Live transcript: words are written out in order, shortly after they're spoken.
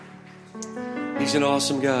He's an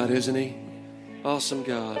awesome God, isn't he? Awesome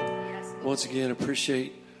God. Once again,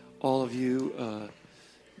 appreciate all of you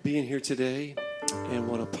being here today, and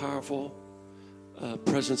what a powerful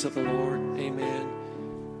presence of the Lord. Amen.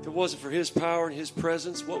 If it wasn't for his power and his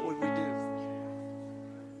presence, what would we do?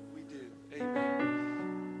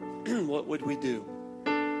 Amen. What would we do?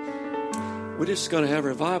 We're just going to have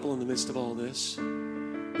revival in the midst of all this.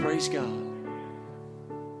 Praise God.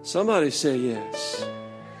 Somebody say yes.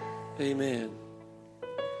 Amen.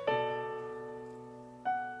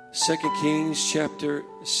 2 Kings chapter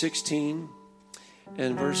 16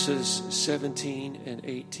 and verses 17 and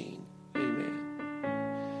 18. Amen.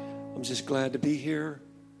 I'm just glad to be here.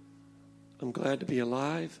 I'm glad to be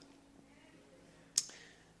alive.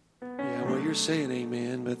 Yeah, well, you're saying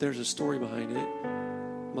amen, but there's a story behind it.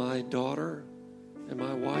 My daughter and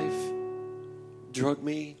my wife drugged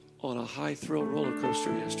me on a high-thrill roller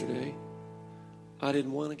coaster yesterday. I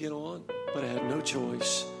didn't want to get on, but I had no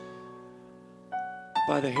choice.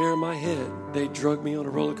 By the hair of my head, they drugged me on a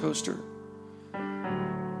roller coaster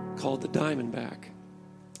called the Diamondback.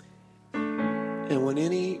 And when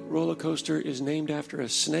any roller coaster is named after a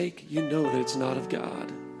snake, you know that it's not of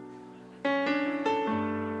God.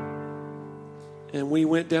 And we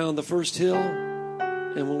went down the first hill,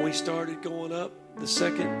 and when we started going up the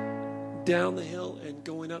second, down the hill and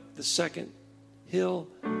going up the second hill,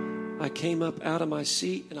 I came up out of my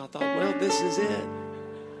seat and I thought, well, this is it.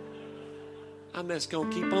 I'm just going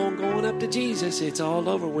to keep on going up to Jesus. It's all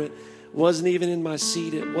over with. Wasn't even in my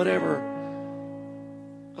seat at whatever.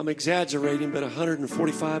 I'm exaggerating, but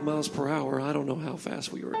 145 miles per hour. I don't know how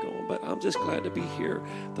fast we were going, but I'm just glad to be here.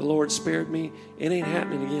 The Lord spared me. It ain't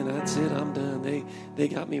happening again. That's it. I'm done. They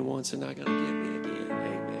got me once and not going to get me again.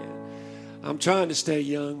 Amen. I'm trying to stay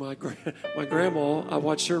young. My grandma, I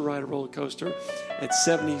watched her ride a roller coaster at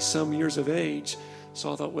 70-some years of age.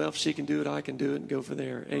 So I thought, well, if she can do it, I can do it, and go from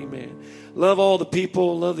there. Amen. Love all the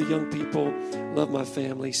people. Love the young people. Love my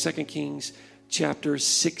family. 2 Kings chapter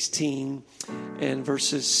 16 and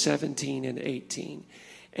verses 17 and 18.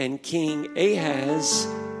 And King Ahaz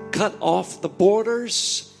cut off the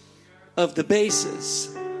borders of the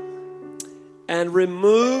bases and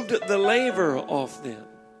removed the laver off them.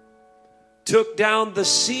 Took down the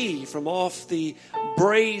sea from off the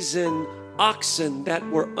brazen oxen that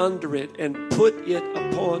were under it, and put it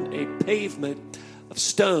upon a pavement of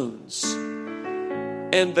stones.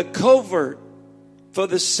 And the covert for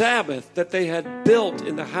the Sabbath that they had built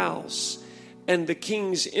in the house, and the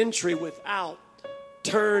king's entry without,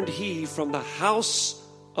 turned he from the house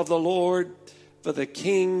of the Lord for the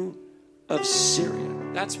king of Syria.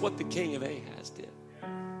 That's what the king of Ahaz did.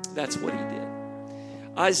 That's what he did.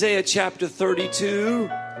 Isaiah chapter 32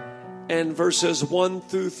 and verses 1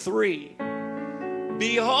 through 3.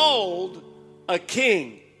 Behold, a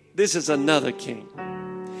king, this is another king,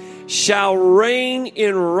 shall reign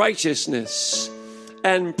in righteousness,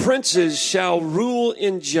 and princes shall rule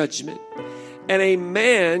in judgment. And a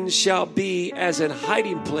man shall be as an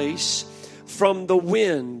hiding place from the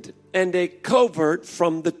wind, and a covert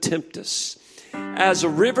from the tempest, as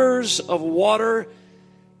rivers of water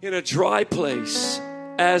in a dry place,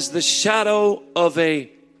 as the shadow of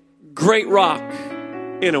a great rock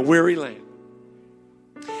in a weary land.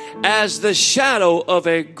 As the shadow of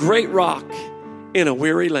a great rock in a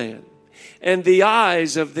weary land. And the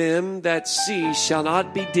eyes of them that see shall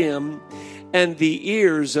not be dim, and the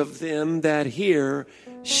ears of them that hear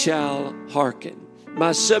shall hearken.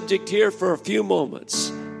 My subject here for a few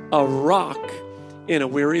moments: a rock in a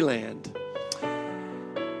weary land.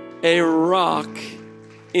 A rock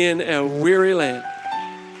in a weary land.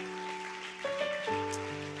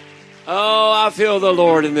 Oh, I feel the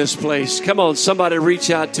Lord in this place. Come on, somebody reach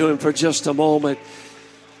out to him for just a moment.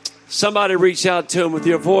 Somebody reach out to him with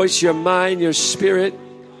your voice, your mind, your spirit.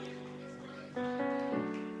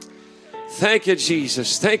 Thank you,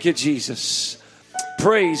 Jesus. Thank you, Jesus.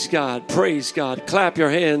 Praise God. Praise God. Clap your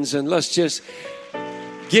hands and let's just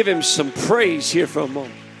give him some praise here for a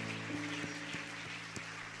moment.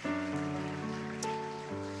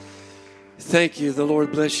 Thank you. The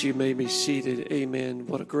Lord bless you. May be seated. Amen.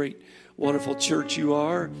 What a great, wonderful church you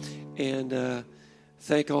are. And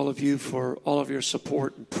thank all of you for all of your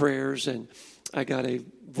support and prayers. And I got a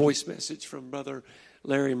voice message from Brother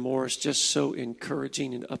Larry Morris, just so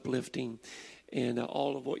encouraging and uplifting. And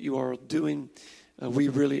all of what you are doing, we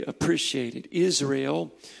really appreciate it.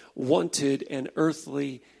 Israel wanted an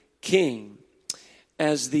earthly king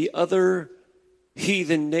as the other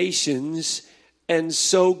heathen nations, and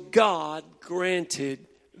so God granted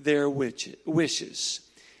their wishes.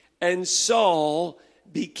 And Saul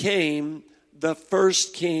became the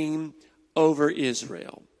first king over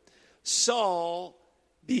Israel. Saul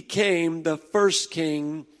became the first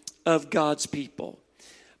king of God's people.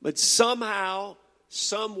 But somehow,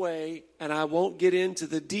 some way, and I won't get into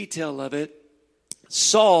the detail of it,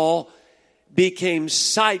 Saul became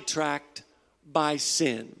sidetracked by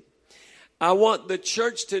sin. I want the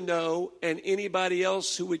church to know, and anybody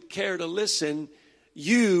else who would care to listen,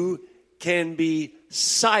 you can be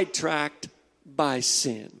sidetracked by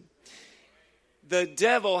sin. The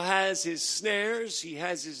devil has his snares, he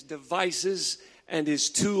has his devices and his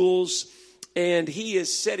tools, and he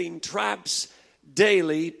is setting traps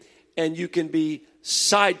daily, and you can be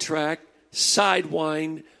sidetracked,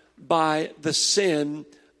 sidewined by the sin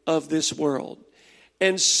of this world.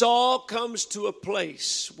 And Saul comes to a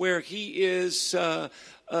place where he has been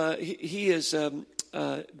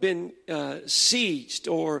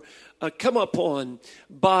sieged or come upon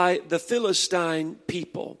by the Philistine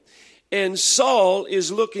people. And Saul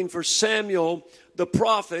is looking for Samuel, the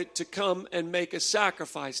prophet, to come and make a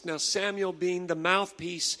sacrifice. Now, Samuel being the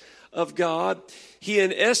mouthpiece of God, he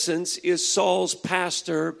in essence is Saul's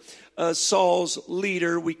pastor, Saul's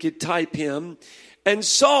leader, we could type him. And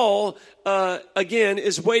Saul, again,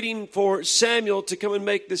 is waiting for Samuel to come and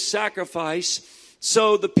make the sacrifice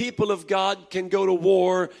so the people of God can go to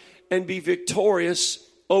war and be victorious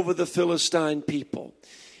over the Philistine people.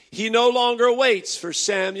 He no longer waits for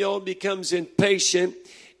Samuel, becomes impatient,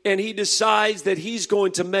 and he decides that he's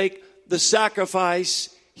going to make the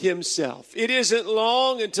sacrifice himself. It isn't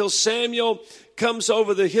long until Samuel comes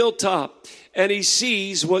over the hilltop and he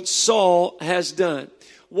sees what Saul has done.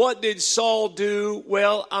 What did Saul do?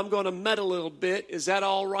 Well, I'm going to meddle a little bit. Is that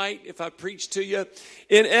all right if I preach to you?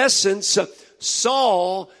 In essence,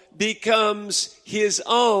 Saul becomes his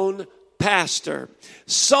own pastor.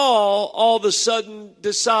 Saul all of a sudden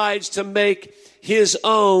decides to make his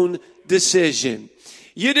own decision.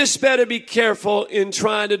 You just better be careful in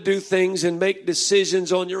trying to do things and make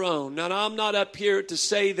decisions on your own. Now, I'm not up here to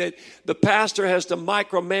say that the pastor has to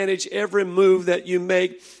micromanage every move that you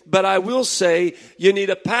make, but I will say you need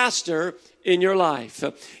a pastor in your life.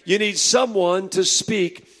 You need someone to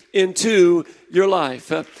speak into your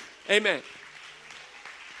life. Amen.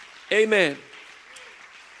 Amen.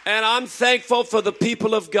 And I'm thankful for the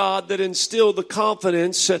people of God that instill the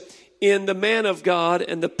confidence in the man of God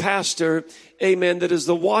and the pastor, amen, that is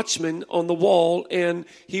the watchman on the wall, and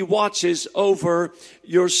he watches over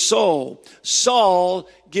your soul. Saul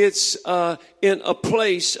gets in a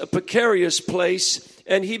place, a precarious place,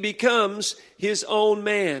 and he becomes his own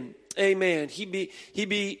man. Amen.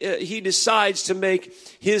 He decides to make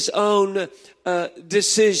his own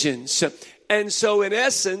decisions. And so in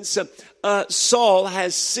essence, Saul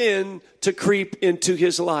has sin to creep into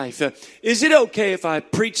his life. Is it okay if I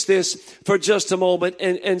preach this for just a moment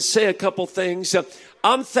and say a couple things?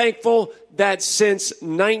 I'm thankful that since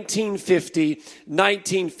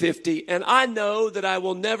 1950, and I know that I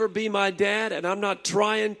will never be my dad, and I'm not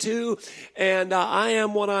trying to, and I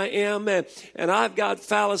am what I am, and I've got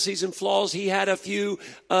fallacies and flaws. He had a few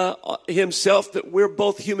himself, that we're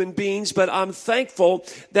both human beings, but I'm thankful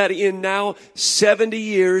that in now 70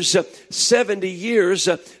 years,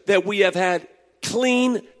 that we have had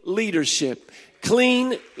clean leadership.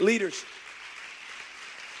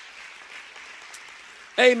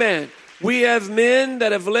 Amen. We have men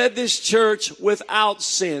that have led this church without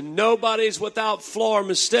sin. Nobody's without flaw or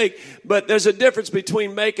mistake, but there's a difference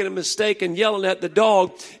between making a mistake and yelling at the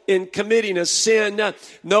dog in committing a sin.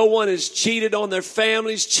 No one has cheated on their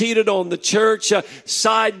families, cheated on the church,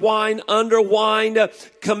 sidewined, underwined,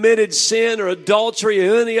 committed sin or adultery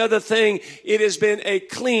or any other thing. It has been a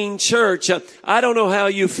clean church. I don't know how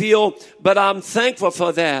you feel, but I'm thankful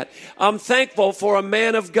for that. I'm thankful for a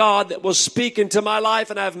man of God that will speak into my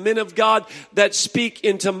life, and I have men of God that speak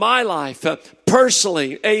into my life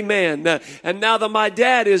personally. Amen. And now that my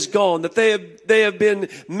dad is gone, that they have been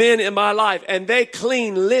men in my life, and they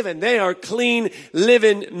clean living. They are clean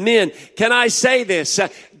living men. Can I say this?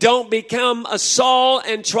 Don't become a Saul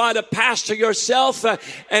and try to pastor yourself,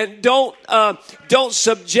 and don't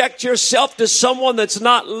subject yourself to someone that's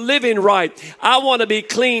not living right. I want to be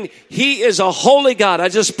clean. He is a holy God. I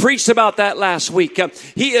just preached about that last week.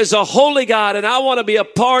 He is a holy God, and I want to be a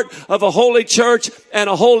part of a holy church and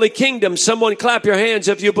a holy kingdom. Someone clap your hands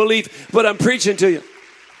if you believe what I'm preaching to you.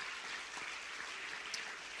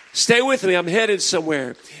 Stay with me. I'm headed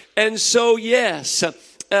somewhere. And so, yes.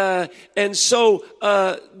 The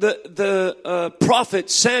prophet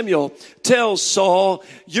Samuel tells Saul,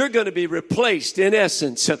 you're going to be replaced. In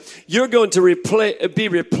essence, you're going to be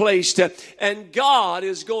replaced, and God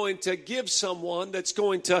is going to give someone that's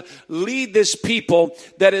going to lead this people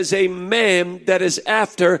that is a man that is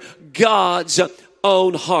after God's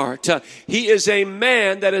own heart. He is a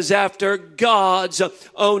man that is after God's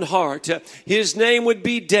own heart. His name would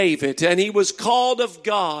be David, and he was called of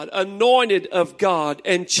God, anointed of God,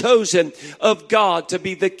 and chosen of God to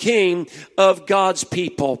be the king of God's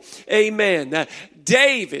people. Amen.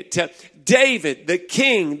 David, the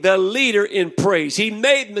king, the leader in praise. He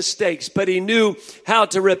made mistakes, but he knew how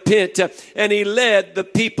to repent, and he led the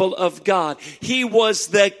people of God. He was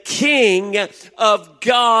the king of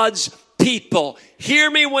God's people.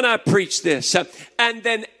 Hear me when I preach this. And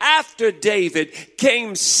then after David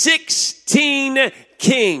came 16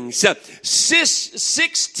 kings.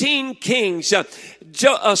 16 kings.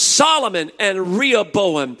 Solomon and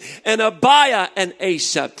Rehoboam and Abiah and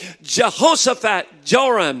Asa, Jehoshaphat,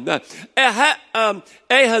 Joram,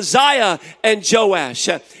 Ahaziah and Joash,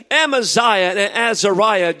 Amaziah and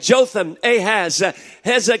Azariah, Jotham, Ahaz,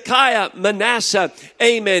 Hezekiah, Manasseh,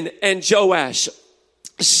 Amen, and Joash.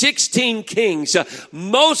 16 kings,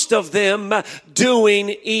 most of them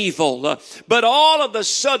doing evil. But all of a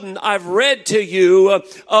sudden, I've read to you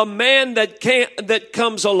a man that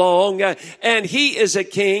comes along, and he is a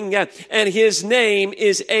king, and his name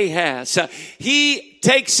is Ahaz. He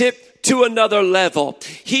takes it to another level.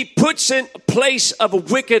 He puts in a place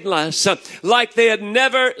of wickedness like they had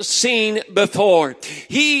never seen before.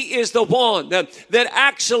 He is the one that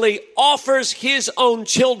actually offers his own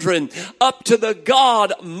children up to the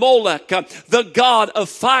god Molech, the god of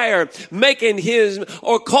fire,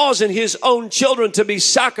 causing his own children to be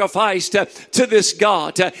sacrificed to this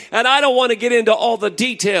god. And I don't want to get into all the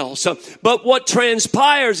details, but what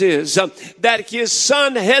transpires is that his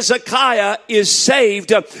son Hezekiah is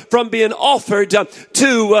saved from being offered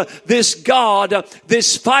to this god,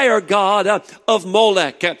 this fire god of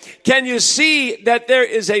Molech. Can you see that there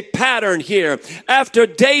is a pattern here? After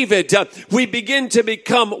David, we begin to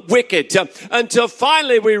become wicked until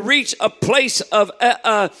finally we reach a place of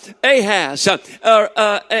Ahaziah.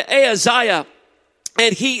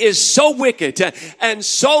 And he is so wicked and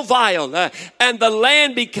so vile, and the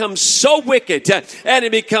land becomes so wicked, and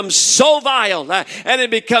it becomes so vile, and it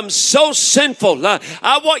becomes so sinful.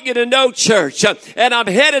 I want you to know, church, and I'm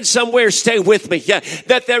headed somewhere, stay with me,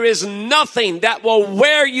 that there is nothing that will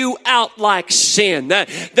wear you out like sin.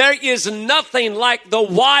 There is nothing like the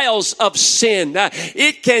wiles of sin.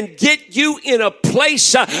 It can get you in a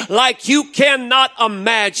place like you cannot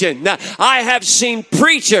imagine. I have seen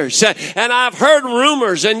preachers, and I've heard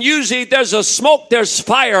rumors, and usually there's a smoke, there's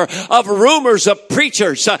fire of rumors of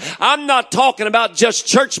preachers. I'm not talking about just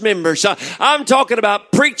church members. I'm talking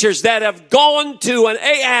about preachers that have gone to an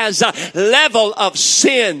Ahaz level of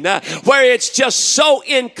sin where it's just so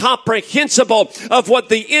incomprehensible of what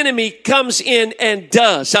the enemy comes in and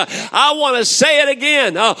does. I want to say it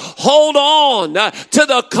again. Hold on to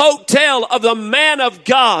the coattail of the man of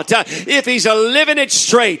God. If he's living it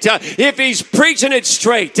straight, if he's preaching it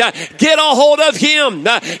straight, get a hold of him.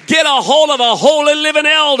 Get a hold of a holy living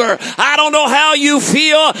elder. I don't know how you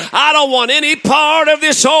feel. I don't want any part of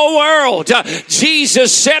this old world.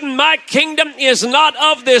 Jesus said, my kingdom is not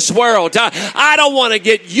of this world. I don't want to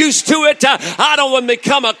get used to it. I don't want to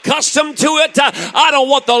become accustomed to it. I don't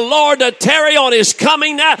want the Lord to tarry on his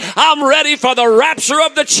coming. I'm ready for the rapture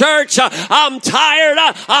of the church. I'm tired.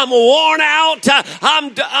 I'm worn out.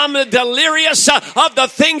 I'm delirious of the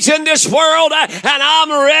things in this world, and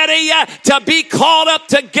I'm ready to be caught up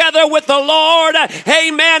together with the Lord.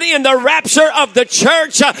 Amen. In the rapture of the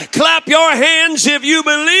church. Clap your hands if you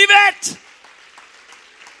believe it.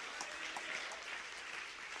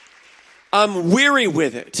 I'm weary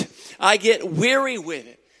with it. I get weary with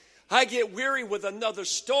it. I get weary with another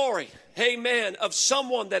story. Amen. Of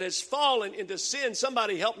someone that has fallen into sin.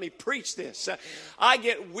 Somebody help me preach this. I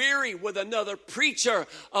get weary with another preacher,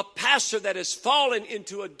 a pastor that has fallen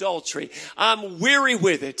into adultery. I'm weary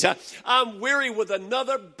with it. I'm weary with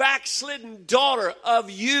another backslidden daughter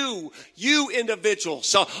of you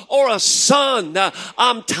individuals, or a son.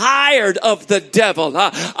 I'm tired of the devil.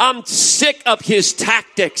 I'm sick of his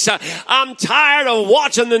tactics. I'm tired of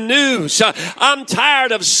watching the news. I'm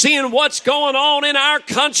tired of seeing what's going on in our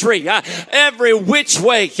country. Every which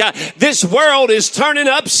way. This world is turning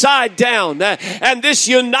upside down. And this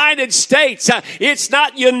United States, it's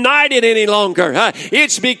not united any longer.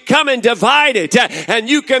 It's becoming divided. And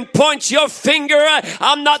you can point your finger.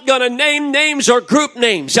 I'm not going to name names or group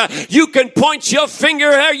names. You can point your finger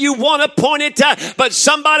where you want to point it. But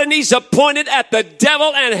somebody needs to point it at the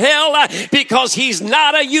devil and hell, because he's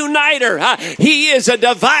not a uniter. He is a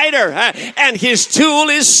divider. And his tool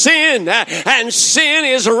is sin. And sin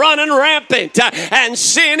is running running rampant, and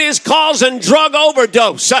sin is causing drug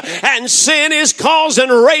overdose, and sin is causing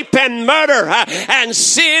rape and murder, and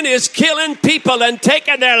sin is killing people and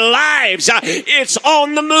taking their lives. It's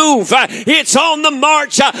on the move. It's on the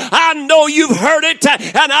march. I know you've heard it,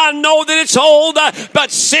 and I know that it's old,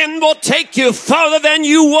 but sin will take you further than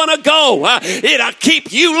you want to go. It'll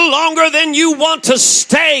keep you longer than you want to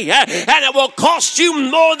stay, and it will cost you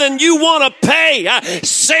more than you want to pay.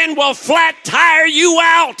 Sin will flat tire you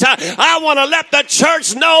out. I want to let the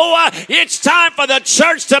church know it's time for the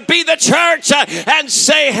church to be the church and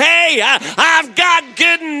say, hey, I've got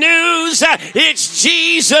good news. It's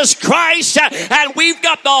Jesus Christ, and we've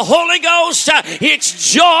got the Holy Ghost.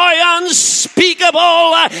 It's joy unspeakable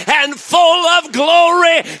and full of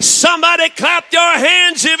glory. Somebody clap your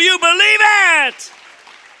hands if you believe it.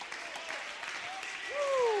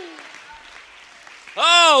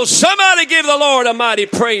 Oh, somebody give the Lord a mighty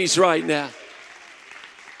praise right now.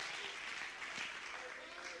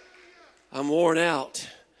 I'm worn out.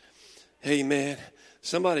 Amen.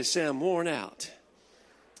 Somebody say, I'm worn out.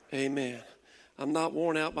 Amen. I'm not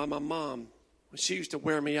worn out by my mom. She used to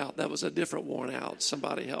wear me out. That was a different worn out.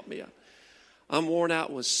 Somebody help me out. I'm worn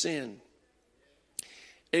out with sin.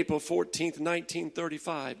 April 14th,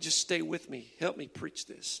 1935. Just stay with me. Help me preach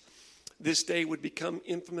this. This day would become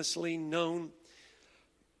infamously known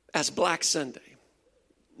as Black Sunday,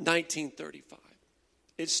 1935.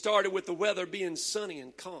 It started with the weather being sunny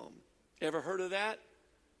and calm. Ever heard of that?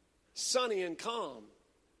 Sunny and calm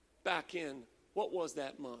back in, what was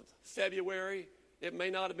that month? February. It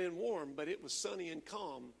may not have been warm, but it was sunny and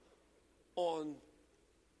calm on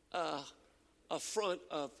a front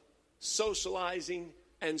of socializing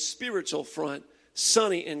and spiritual front,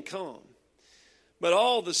 sunny and calm. But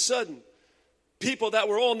all of a sudden, people that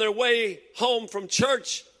were on their way home from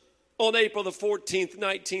church on April the 14th,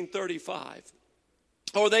 1935,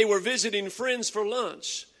 or they were visiting friends for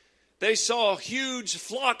lunch, they saw huge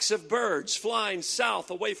flocks of birds flying south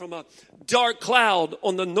away from a dark cloud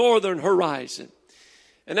on the northern horizon.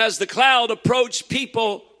 And as the cloud approached,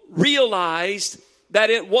 people realized that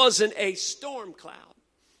it wasn't a storm cloud,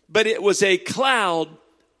 but it was a cloud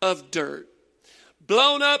of dirt.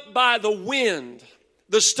 Blown up by the wind,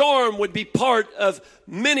 the storm would be part of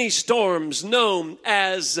many storms known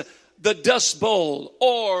as the Dust Bowl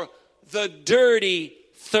or the Dirty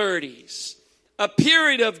 30s. A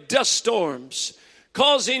period of dust storms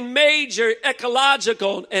causing major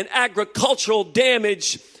ecological and agricultural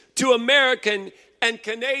damage to American and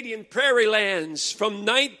Canadian prairie lands from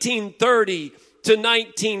 1930 to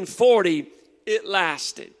 1940. It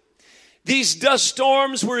lasted. These dust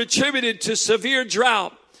storms were attributed to severe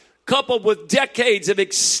drought coupled with decades of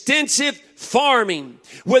extensive farming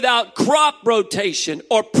without crop rotation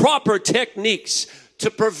or proper techniques to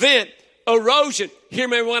prevent erosion. Hear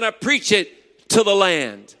me when I preach it, to the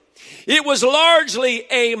land. It was largely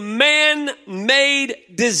a man-made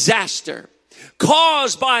disaster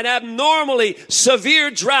caused by an abnormally severe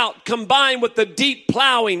drought combined with the deep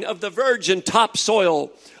plowing of the virgin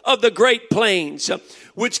topsoil of the Great Plains,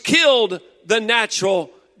 which killed the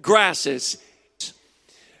natural grasses.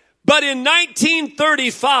 But in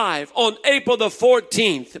 1935, on April the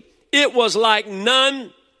 14th, it was like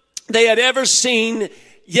none they had ever seen,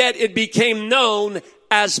 yet it became known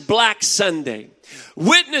as Black Sunday.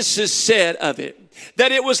 Witnesses said of it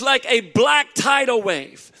that it was like a black tidal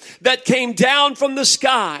wave that came down from the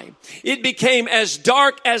sky. It became as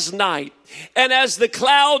dark as night. And as the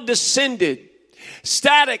cloud descended,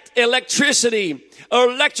 static electricity or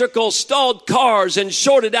electrical stalled cars and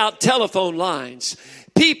shorted out telephone lines.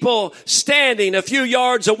 People standing a few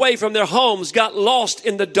yards away from their homes got lost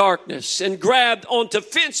in the darkness and grabbed onto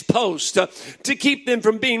fence posts to keep them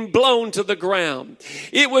from being blown to the ground.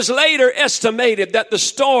 It was later estimated that the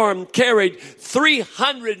storm carried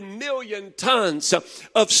 300 million tons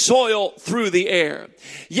of soil through the air.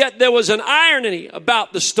 Yet there was an irony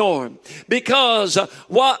about the storm because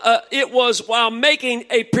it was while making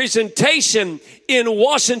a presentation in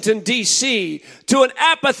Washington, D.C. to an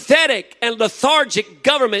apathetic and lethargic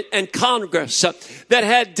government and Congress that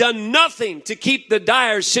had done nothing to keep the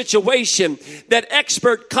dire situation, that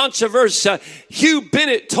expert controversial Hugh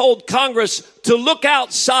Bennett told Congress to look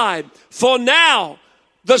outside, for now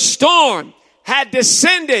the storm had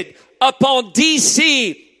descended upon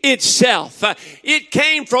D.C. itself. It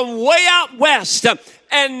came from way out west,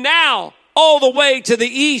 and now all the way to the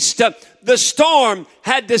east, the storm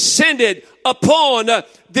had descended upon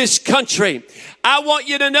this country. I want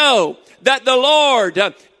you to know that the Lord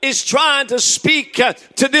is trying to speak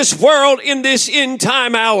to this world in this end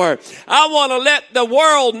time hour. I want to let the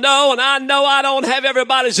world know, and I know I don't have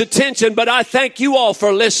everybody's attention, but I thank you all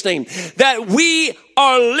for listening, that we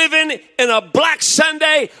are living in a Black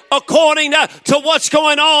Sunday according to what's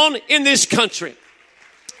going on in this country.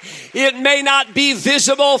 It may not be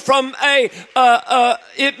visible from the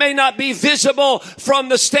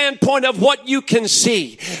standpoint of what you can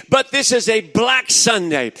see, but this is a Black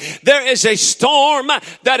Sunday. There is a storm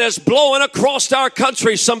that is blowing across our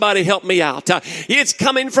country. Somebody help me out. It's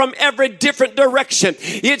coming from every different direction.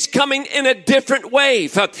 It's coming in a different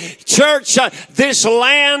wave. Church, this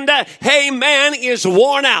land, amen, is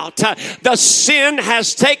worn out. The sin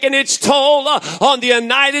has taken its toll on the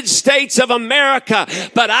United States of America,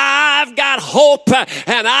 but I've got hope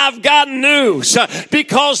and I've got news,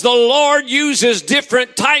 because the Lord uses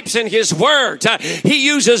different types in His Word. He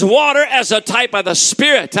uses water as a type of the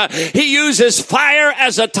Spirit. He uses fire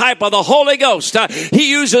as a type of the Holy Ghost. He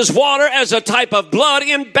uses water as a type of blood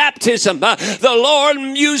in baptism. The Lord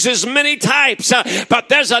uses many types, but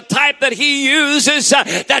there's a type that He uses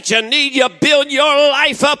that you need to build your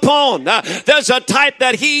life upon. There's a type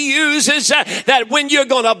that He uses that when you're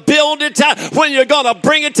going to build it, when you're going to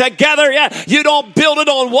bring it together, you don't build it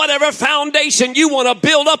on whatever foundation you want to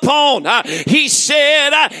build upon. He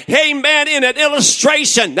said, amen, in an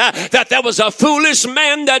illustration that there was a foolish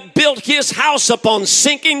man that built his house upon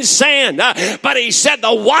sinking sand. But he said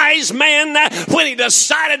the wise man, when he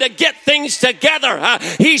decided to get things together,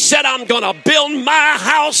 he said, I'm going to build my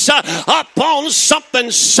house upon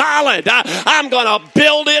something solid. I'm going to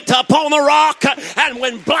build it upon the rock. And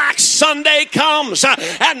when Black Sunday comes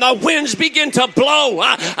and the winds begin to blow,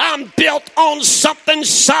 I'm built on something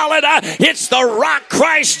solid. It's the rock,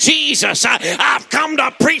 Christ Jesus. I've come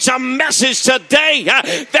to preach a message today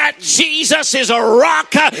that Jesus is a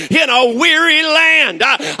rock in a weary land.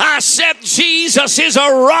 I said Jesus is a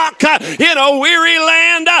rock in a weary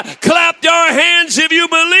land. Clap your hands if you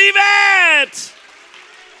believe it.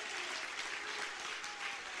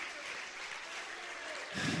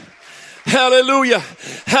 Hallelujah.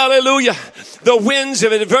 Hallelujah. The winds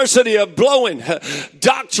of adversity are blowing.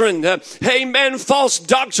 Doctrine, amen, false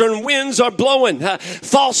doctrine winds are blowing.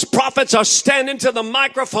 False prophets are standing to the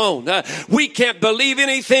microphone. We can't believe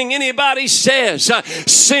anything anybody says.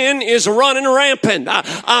 Sin is running rampant.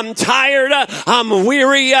 I'm tired. I'm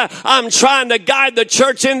weary. I'm trying to guide the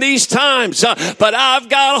church in these times. But I've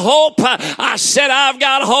got hope. I said I've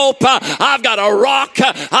got hope. I've got a rock.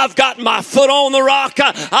 I've got my foot on the rock.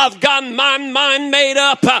 I've got my mind made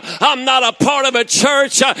up. I'm not a part of a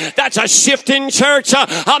church that's a shifting church.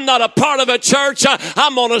 I'm not a part of a church,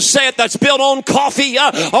 I'm going to say it, that's built on coffee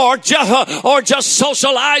or just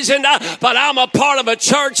socializing, but I'm a part of a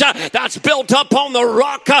church that's built up on the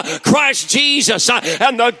rock, Christ Jesus,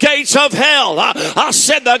 and the gates of hell. I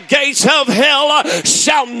said the gates of hell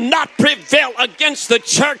shall not prevail against the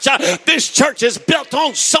church. This church is built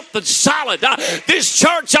on something solid. This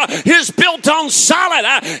church is built on solid.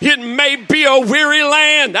 It may be a weary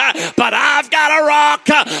land, but I've got a rock.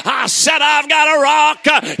 I said I've got a rock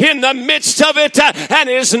in the midst of it, and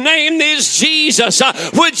His name is Jesus.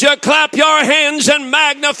 Would you clap your hands and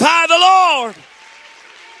magnify the Lord?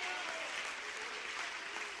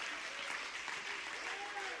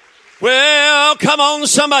 Well, come on,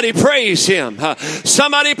 somebody praise Him.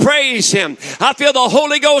 Somebody praise Him. I feel the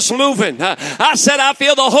Holy Ghost moving. I said I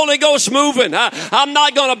feel the Holy Ghost moving. I'm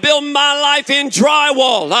not going to build my life in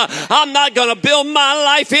drywall. I'm not going to build my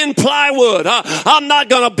life in plywood. I'm not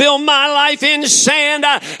going to build my life in sand.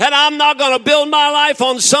 And I'm not going to build my life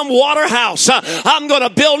on some water house. I'm going to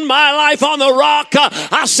build my life on the rock.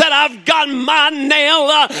 I said I've got my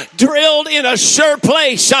nail drilled in a sure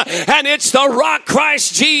place. And it's the rock,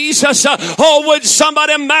 Christ Jesus. Oh, would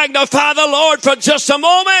somebody magnify the Lord for just a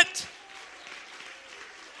moment?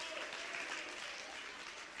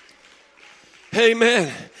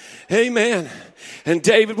 Amen. Amen. And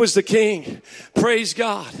David was the king. Praise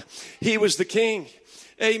God. He was the king.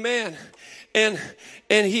 Amen. And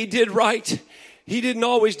he did right. He didn't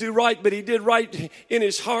always do right, but he did right in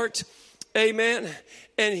his heart. Amen.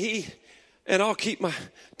 And I'll keep my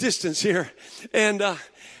distance here. And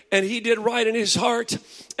he did right in his heart.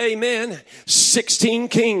 Amen. 16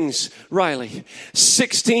 kings, Riley.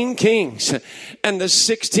 16 kings. And the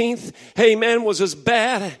 16th, amen, was as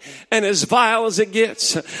bad and as vile as it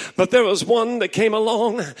gets. But there was one that came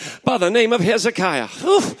along by the name of Hezekiah.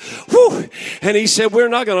 And he said, we're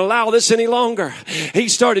not going to allow this any longer. He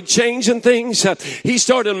started changing things. He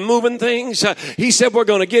started moving things. He said, we're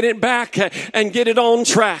going to get it back and get it on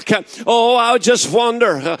track. Oh, I just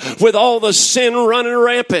wonder, with all the sin running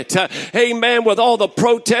rampant, it. Amen. With all the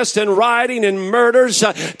protests and rioting and murders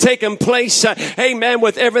taking place. Amen.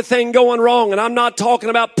 With everything going wrong. And I'm not talking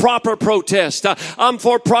about proper protest. I'm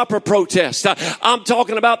for proper protest. I'm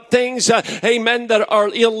talking about things, amen, that are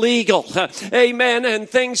illegal. Amen. And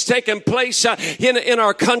things taking place in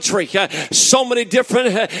our country. So many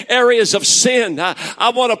different areas of sin.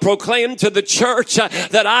 I want to proclaim to the church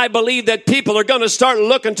that I believe that people are going to start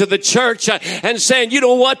looking to the church and saying, you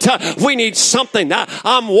know what? We need something.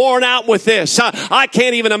 I'm worn out with this. I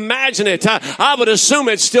can't even imagine it. I would assume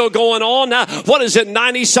it's still going on. What is it?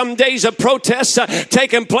 90 some days of protests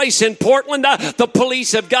taking place in Portland. The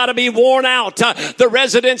police have got to be worn out. The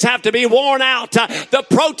residents have to be worn out. The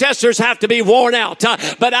protesters have to be worn out.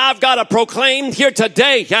 But I've got to proclaim here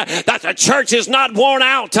today that the church is not worn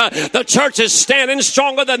out. The church is standing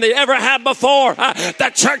stronger than they ever have before.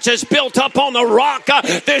 The church is built up on the rock.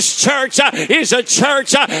 This church is a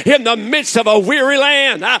church in the midst of a weary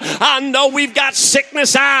land. I know we've got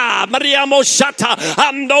sickness. I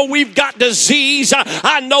know we've got disease.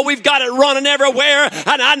 I know we've got it running everywhere.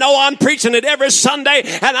 And I know I'm preaching it every Sunday.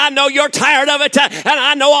 And I know you're tired of it. And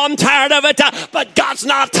I know I'm tired of it. But God's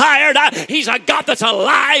not tired. He's a God that's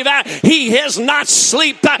alive. He is not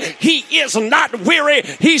asleep. He is not weary.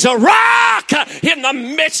 He's a rock in the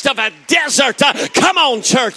midst of a desert. Come on, church.